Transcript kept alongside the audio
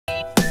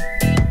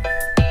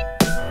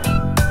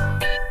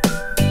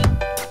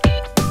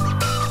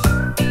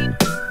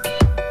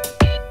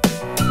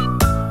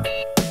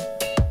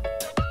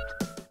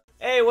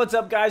what's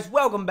up, guys?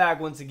 Welcome back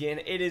once again.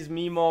 It is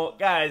Mimo.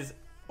 Guys,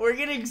 we're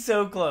getting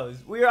so close.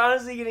 We are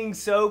honestly getting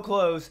so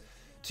close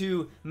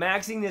to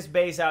maxing this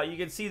base out. You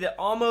can see that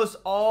almost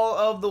all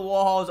of the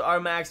walls are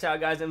maxed out,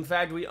 guys. In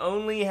fact, we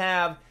only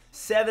have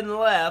 7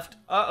 left.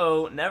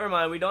 Uh-oh, never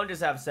mind. We don't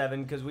just have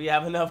 7 because we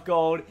have enough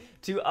gold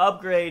to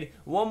upgrade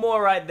one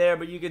more right there.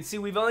 But you can see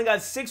we've only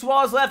got 6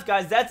 walls left,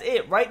 guys. That's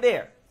it right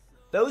there.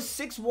 Those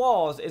 6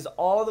 walls is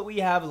all that we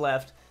have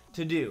left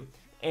to do.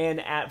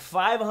 And at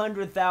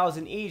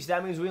 500,000 each,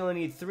 that means we only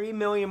need 3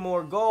 million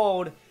more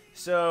gold.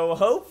 So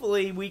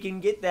hopefully we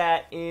can get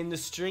that in the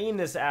stream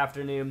this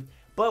afternoon.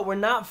 But we're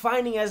not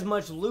finding as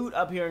much loot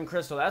up here in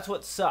Crystal. That's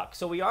what sucks.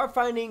 So we are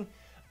finding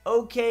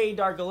okay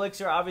Dark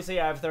Elixir. Obviously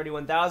I have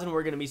 31,000.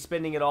 We're going to be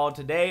spending it all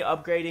today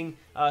upgrading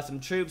some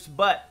troops.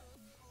 But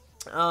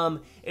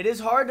it is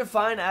hard to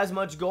find as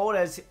much gold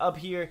as up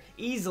here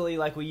easily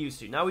like we used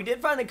to. Now, we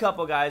did find a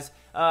couple, guys.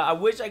 I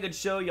wish I could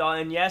show y'all,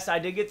 and yes, I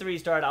did get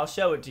 3-starred. I'll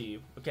show it to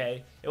you,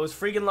 okay? It was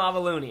freaking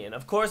Lavalunian.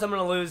 Of course, I'm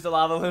going to lose to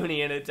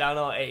Lavalunian at Town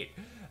Hall 8.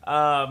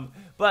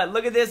 But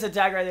look at this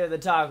attack right there at the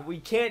top. We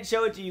can't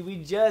show it to you.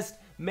 We just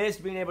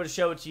missed being able to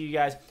show it to you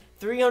guys.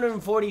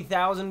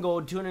 340,000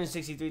 gold,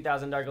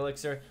 263,000 Dark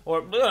Elixir,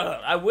 or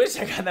I wish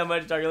I got that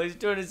much Dark Elixir,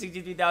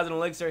 263,000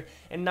 Elixir,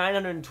 and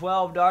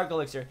 912 Dark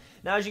Elixir.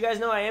 Now, as you guys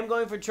know, I am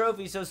going for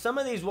trophies, so some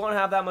of these won't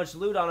have that much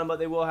loot on them, but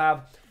they will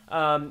have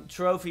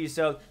trophies.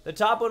 So the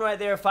top one right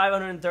there,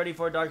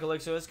 534 Dark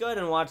Elixir. Let's go ahead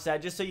and watch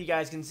that just so you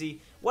guys can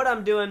see what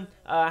I'm doing,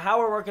 how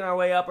we're working our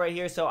way up right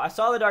here. So I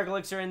saw the Dark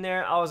Elixir in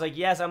there. I was like,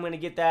 yes, I'm going to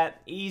get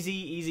that. Easy,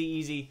 easy,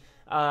 easy.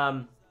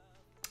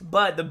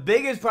 But the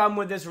biggest problem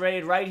with this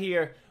raid right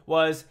here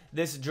was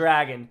this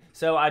dragon.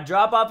 So I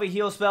drop off a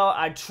heal spell,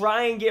 I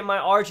try and get my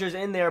archers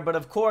in there, but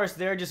of course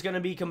they're just going to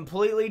be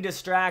completely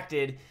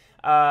distracted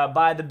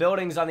by the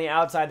buildings on the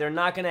outside. They're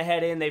not going to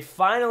head in. They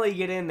finally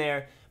get in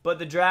there, but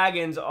the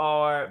dragons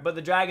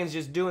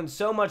just doing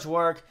so much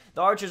work.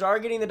 The archers are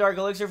getting the Dark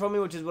Elixir from me,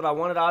 which is what I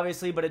wanted,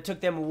 obviously, but it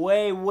took them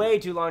way, way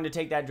too long to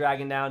take that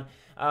dragon down.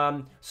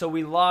 So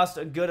we lost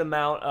a good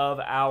amount of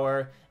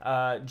our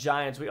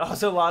giants. We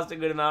also lost a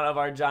good amount of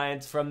our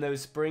giants from those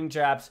spring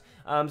traps.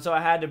 So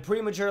I had to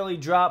prematurely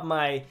drop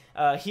my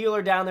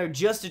healer down there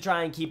just to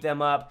try and keep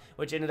them up,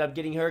 which ended up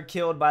getting her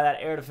killed by that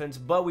air defense.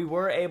 But we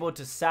were able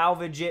to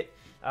salvage it,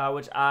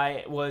 which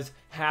I was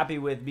happy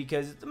with,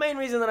 because the main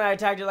reason that I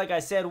attacked it, like I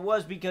said,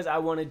 was because I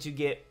wanted to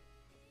get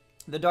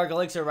the Dark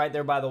Elixir right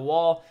there by the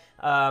wall.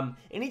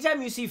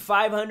 Anytime you see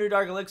 500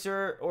 Dark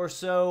Elixir or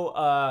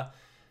so,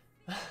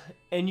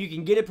 and you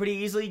can get it pretty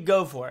easily,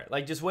 go for it.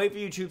 Like, just wait for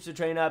your troops to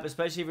train up,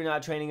 especially if you're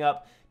not training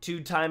up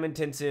too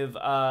time-intensive,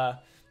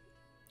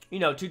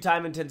 too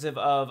time-intensive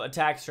of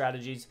attack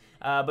strategies.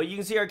 But you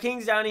can see our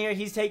king's down here.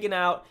 He's taking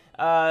out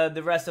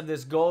the rest of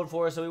this gold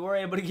for us, so we were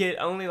able to get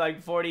only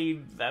like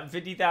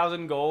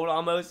 50,000 gold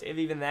almost, if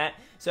even that.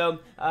 So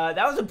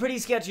that was a pretty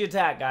sketchy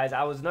attack, guys.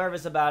 I was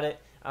nervous about it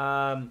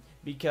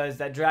because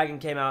that dragon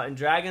came out, and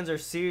dragons are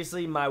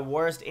seriously my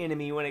worst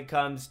enemy when it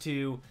comes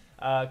to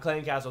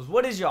clan castles.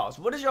 What is y'all's?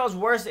 What is y'all's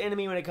worst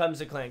enemy when it comes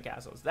to clan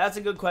castles? That's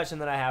a good question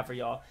that I have for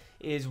y'all.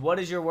 Is what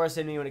is your worst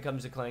enemy when it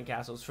comes to clan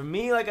castles? For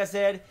me, like I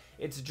said,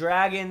 it's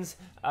dragons.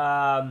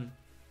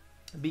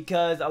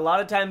 Because a lot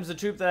of times the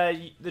troops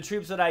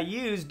that I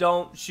use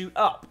don't shoot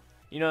up.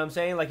 You know what I'm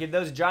saying? Like, if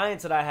those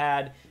giants that I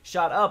had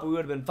shot up, we would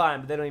have been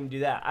fine. But they don't even do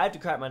that. I have to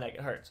crack my neck.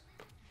 It hurts.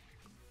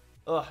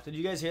 Ugh, did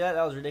you guys hear that?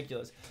 That was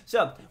ridiculous.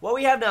 So, what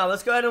we have now,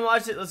 let's go ahead and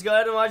watch it. Let's go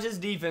ahead and watch this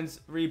defense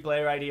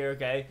replay right here,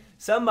 okay?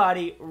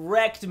 Somebody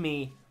wrecked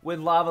me with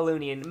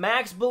Lavalunian.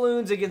 Max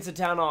balloons against the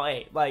Town Hall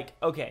 8. Like,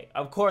 okay,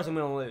 of course I'm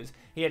going to lose.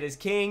 He had his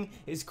king,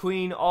 his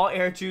queen, all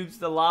air troops,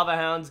 the lava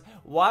hounds.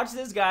 Watch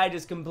this guy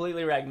just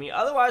completely wreck me.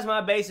 Otherwise,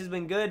 my base has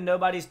been good.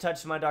 Nobody's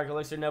touched my Dark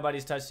Elixir.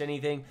 Nobody's touched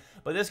anything.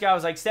 But this guy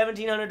was like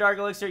 1,700 Dark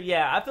Elixir.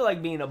 Yeah, I feel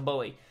like being a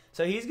bully.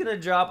 So he's going to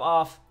drop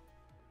off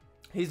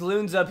his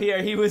loons up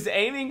here. He was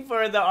aiming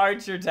for the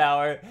archer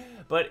tower,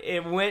 but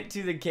it went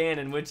to the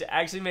cannon, which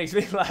actually makes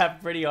me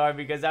laugh pretty hard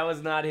because that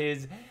was not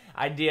his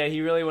idea. He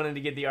really wanted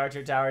to get the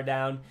archer tower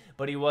down,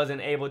 but he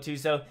wasn't able to.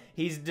 So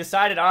he's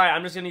decided, all right,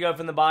 I'm just going to go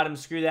from the bottom.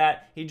 Screw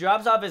that. He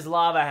drops off his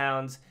lava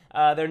hounds.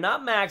 They're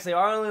not max. They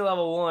are only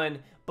level 1,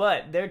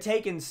 but they're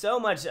taking so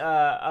much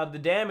of the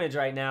damage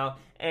right now,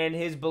 and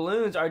his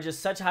balloons are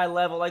just such high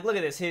level. Like, look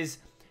at this.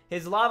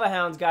 His lava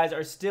hounds, guys,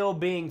 are still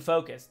being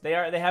focused. They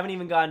haven't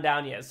even gone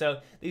down yet. So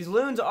these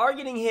loons are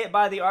getting hit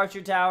by the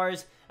archer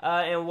towers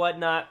and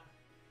whatnot,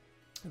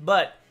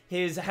 but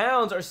his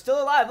hounds are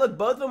still alive. Look,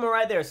 both of them are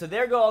right there. So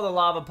there go all the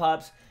lava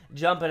pups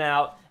jumping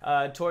out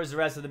towards the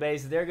rest of the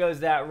base. There goes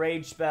that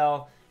rage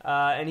spell,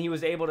 and he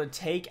was able to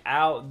take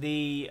out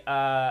the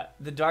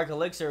Dark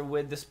Elixir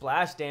with the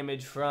splash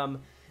damage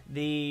from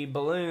the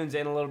balloons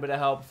and a little bit of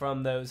help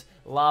from those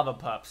lava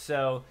pups.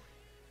 So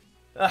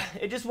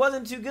it just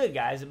wasn't too good,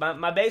 guys.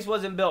 My base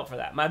wasn't built for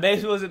that. My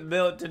base wasn't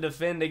built to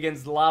defend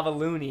against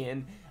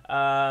Lavalunian.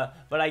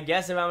 But I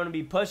guess if I'm going to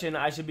be pushing,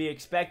 I should be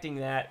expecting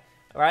that,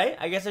 right?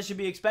 I guess I should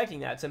be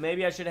expecting that. So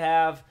maybe I should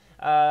have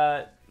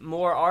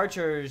more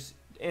archers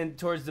in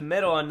towards the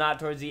middle and not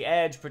towards the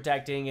edge,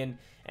 protecting,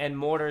 and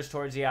mortars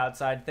towards the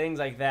outside, things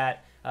like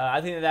that.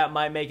 I think that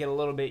might make it a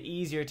little bit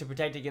easier to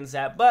protect against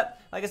that. But,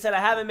 like I said, I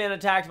haven't been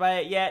attacked by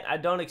it yet. I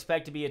don't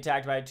expect to be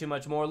attacked by it too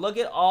much more. Look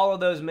at all of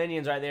those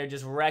minions right there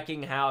just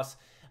wrecking house.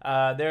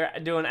 They're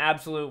doing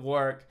absolute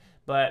work.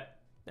 But,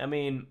 I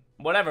mean,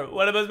 whatever.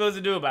 What am I supposed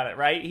to do about it,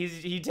 right?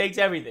 He takes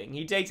everything.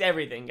 He takes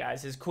everything,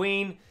 guys. His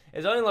queen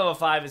is only level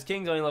 5. His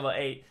king's only level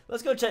 8.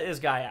 Let's go check this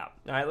guy out.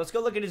 All right, let's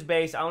go look at his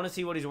base. I want to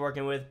see what he's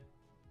working with.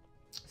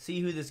 See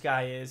who this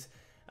guy is.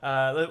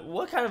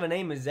 What kind of a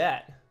name is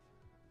that?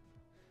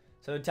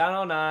 So, Town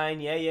Hall 9,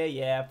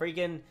 yeah.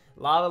 Freaking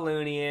Lava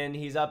Loonian.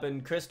 He's up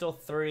in Crystal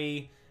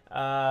 3,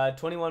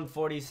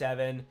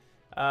 2147.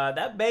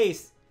 That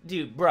base,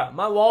 dude, bruh,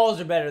 my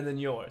walls are better than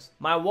yours.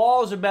 My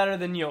walls are better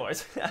than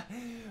yours.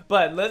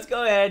 But let's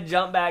go ahead,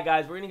 jump back,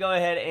 guys. We're going to go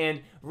ahead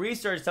and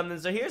research something.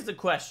 So, here's the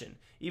question,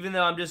 even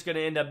though I'm just going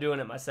to end up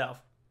doing it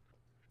myself.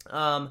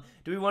 Do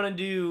we want to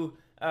do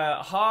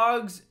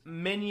hogs,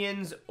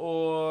 minions,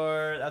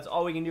 or that's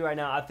all we can do right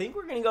now? I think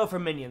we're going to go for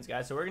minions,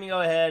 guys. So, we're going to go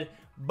ahead,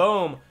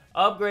 boom.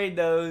 Upgrade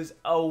those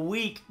a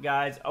week,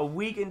 guys. A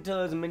week until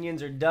those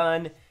minions are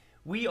done.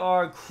 We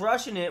are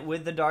crushing it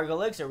with the Dark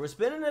Elixir. We're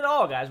spinning it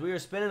all, guys. We are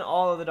spinning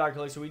all of the Dark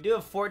Elixir. We do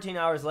have 14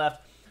 hours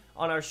left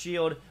on our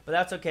shield, but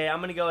that's okay.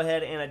 I'm going to go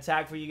ahead and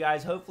attack for you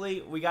guys.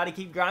 Hopefully, we got to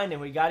keep grinding.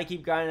 We got to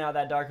keep grinding out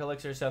that Dark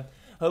Elixir, so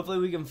hopefully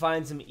we can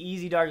find some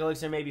easy Dark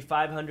Elixir, maybe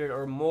 500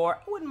 or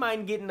more. I wouldn't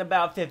mind getting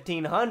about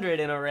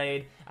 1,500 in a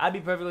raid. I'd be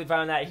perfectly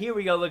fine with that. Here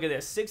we go. Look at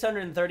this.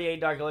 638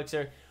 Dark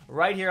Elixir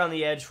right here on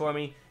the edge for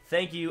me.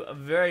 Thank you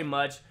very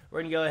much. We're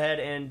going to go ahead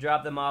and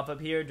drop them off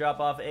up here. Drop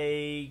off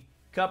a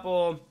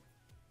couple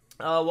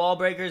wall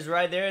breakers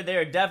right there.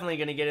 They're definitely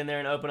going to get in there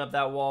and open up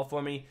that wall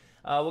for me.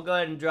 We'll go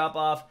ahead and drop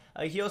off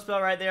a heal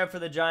spell right there for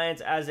the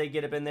Giants as they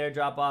get up in there.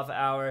 Drop off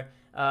our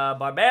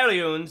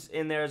Barbarians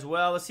in there as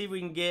well. Let's see if we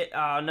can get...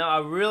 Oh, no, I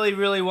really,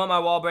 really want my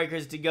wall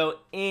breakers to go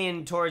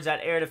in towards that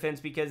air defense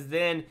because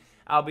then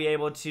I'll be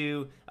able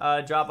to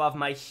drop off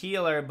my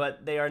healer,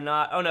 but they are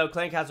not. Oh, no,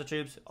 Clan Castle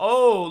troops.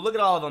 Oh, look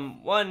at all of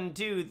them. 1,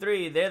 2,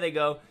 3. There they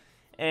go.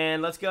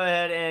 And let's go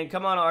ahead and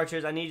come on,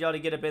 archers. I need y'all to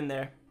get up in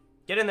there.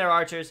 Get in there,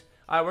 archers.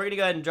 All right, we're going to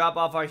go ahead and drop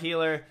off our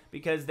healer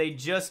because they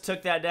just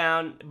took that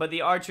down, but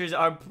the archers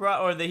are,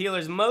 or the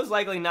healer's most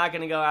likely not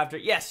going to go after.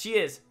 Yes, she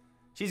is.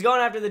 She's going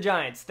after the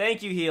Giants.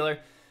 Thank you, healer.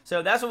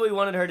 So that's what we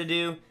wanted her to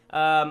do.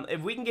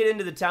 If we can get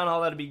into the town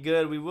hall, that'll be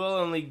good. We will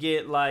only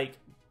get, like...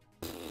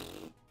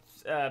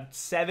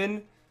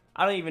 7,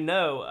 I don't even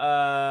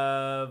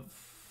know,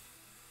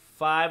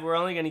 5, we're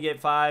only going to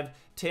get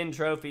 10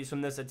 trophies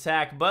from this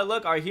attack, but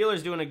look, our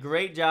healer's doing a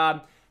great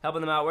job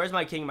helping them out. Where's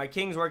my king? My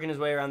king's working his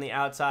way around the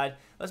outside.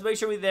 Let's make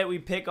sure that we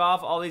pick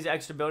off all these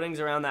extra buildings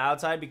around the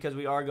outside because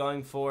we are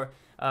going for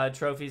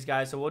trophies,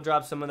 guys, so we'll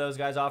drop some of those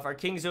guys off. Our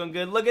king's doing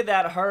good. Look at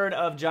that herd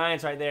of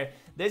giants right there.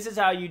 This is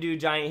how you do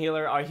giant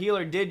healer. Our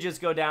healer did just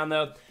go down,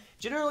 though.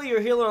 Generally,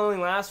 your healer only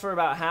lasts for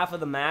about half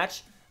of the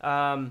match.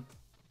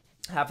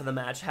 Half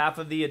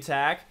of the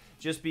attack,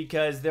 just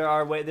because there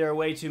are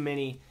way too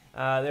many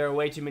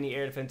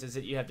air defenses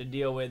that you have to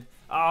deal with.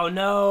 Oh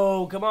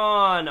no, come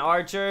on,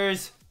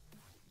 archers.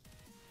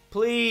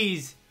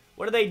 Please.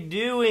 What are they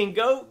doing?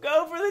 Go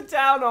for the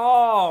town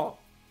hall.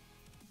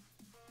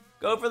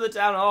 Go for the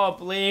town hall,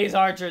 please,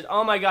 archers.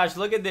 Oh my gosh,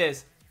 look at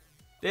this.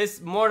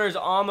 This mortar's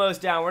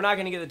almost down. We're not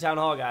going to get the town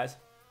hall, guys.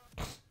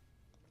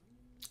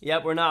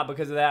 Yep, we're not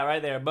because of that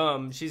right there.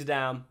 Boom, she's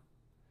down.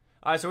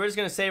 All right, so we're just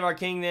going to save our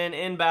king then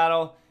in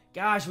battle.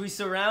 Gosh, we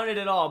surrounded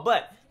it all.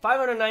 But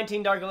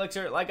 519 Dark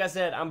Elixir, like I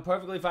said, I'm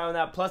perfectly fine with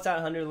that. Plus that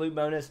 100 loot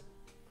bonus.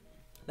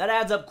 That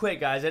adds up quick,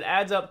 guys. It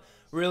adds up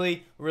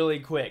really, really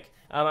quick.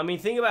 I mean,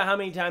 think about how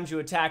many times you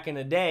attack in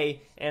a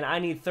day, and I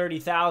need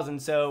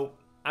 30,000. So,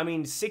 I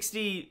mean,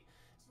 60...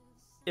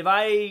 If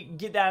I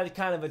get that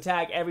kind of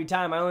attack every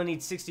time, I only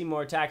need 60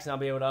 more attacks, and I'll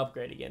be able to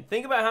upgrade again.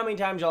 Think about how many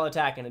times y'all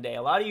attack in a day.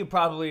 A lot of you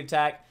probably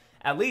attack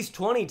at least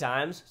 20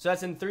 times, so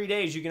that's in 3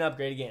 days you can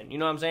upgrade again. You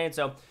know what I'm saying?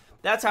 So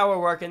that's how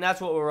we're working.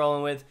 That's what we're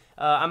rolling with.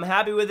 I'm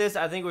happy with this.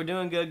 I think we're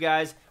doing good,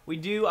 guys. We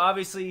do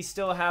obviously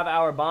still have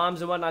our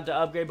bombs and whatnot to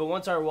upgrade, but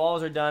once our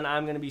walls are done,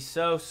 I'm going to be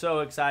so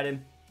excited.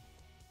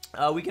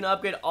 We can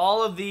upgrade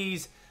all of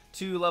these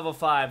to level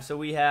 5, so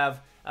we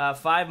have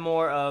 5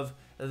 more of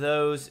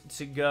those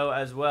to go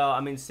as well. I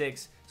mean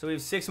 6. So we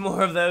have 6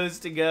 more of those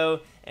to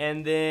go,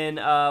 and then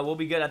we'll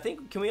be good. I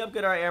think, can we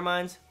upgrade our air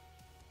mines?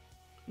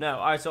 No.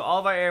 All right, so all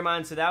of our air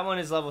mines. So that one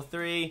is level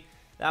 3.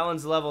 That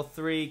one's level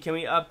 3. Can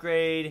we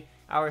upgrade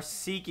our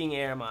seeking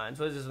air mines?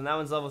 What is this one? That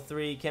one's level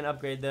 3. Can't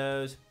upgrade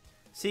those.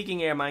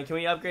 Seeking air mine. Can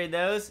we upgrade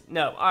those?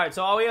 No. All right,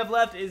 so all we have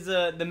left is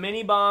the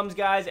mini bombs,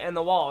 guys, and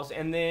the walls,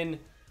 and then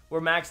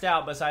we're maxed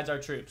out besides our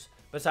troops.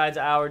 Besides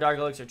our Dark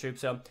Elixir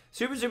troops. So,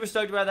 super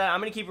stoked about that. I'm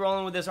going to keep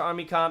rolling with this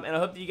army comp, and I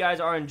hope that you guys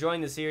are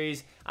enjoying the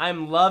series.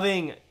 I'm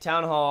loving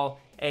Town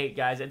Hall 8,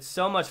 guys. It's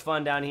so much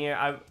fun down here.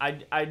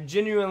 I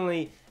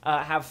genuinely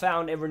have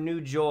found a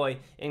renewed joy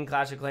in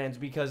Clash of Clans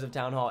because of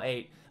Town Hall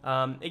 8.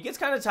 It gets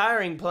kind of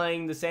tiring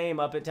playing the same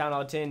up at Town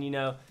Hall 10, you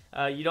know.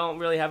 you don't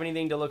really have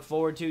anything to look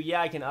forward to.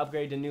 Yeah, I can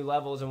upgrade to new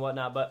levels and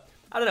whatnot, but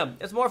I don't know.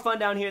 It's more fun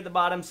down here at the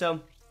bottom,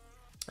 so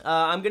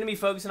I'm going to be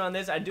focusing on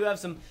this. I do have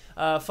some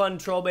fun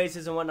troll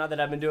bases and whatnot that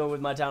I've been doing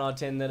with my Town Hall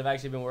 10 that have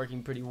actually been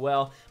working pretty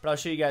well, but I'll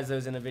show you guys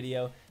those in a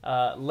video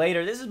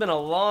later. This has been a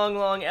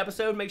long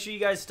episode. Make sure you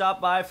guys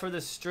stop by for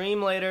the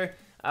stream later.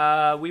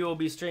 We will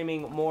be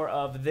streaming more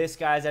of this,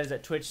 guys. That is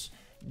at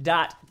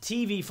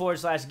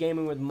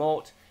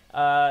twitch.tv/gamingwithmolt.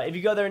 If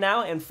you go there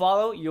now and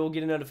follow, you'll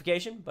get a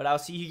notification, but I'll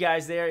see you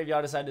guys there if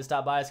y'all decide to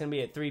stop by. It's going to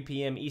be at 3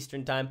 p.m.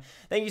 Eastern time.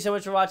 Thank you so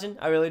much for watching.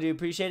 I really do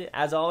appreciate it.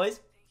 As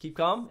always, keep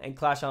calm and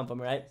clash on them,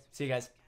 right? See you guys.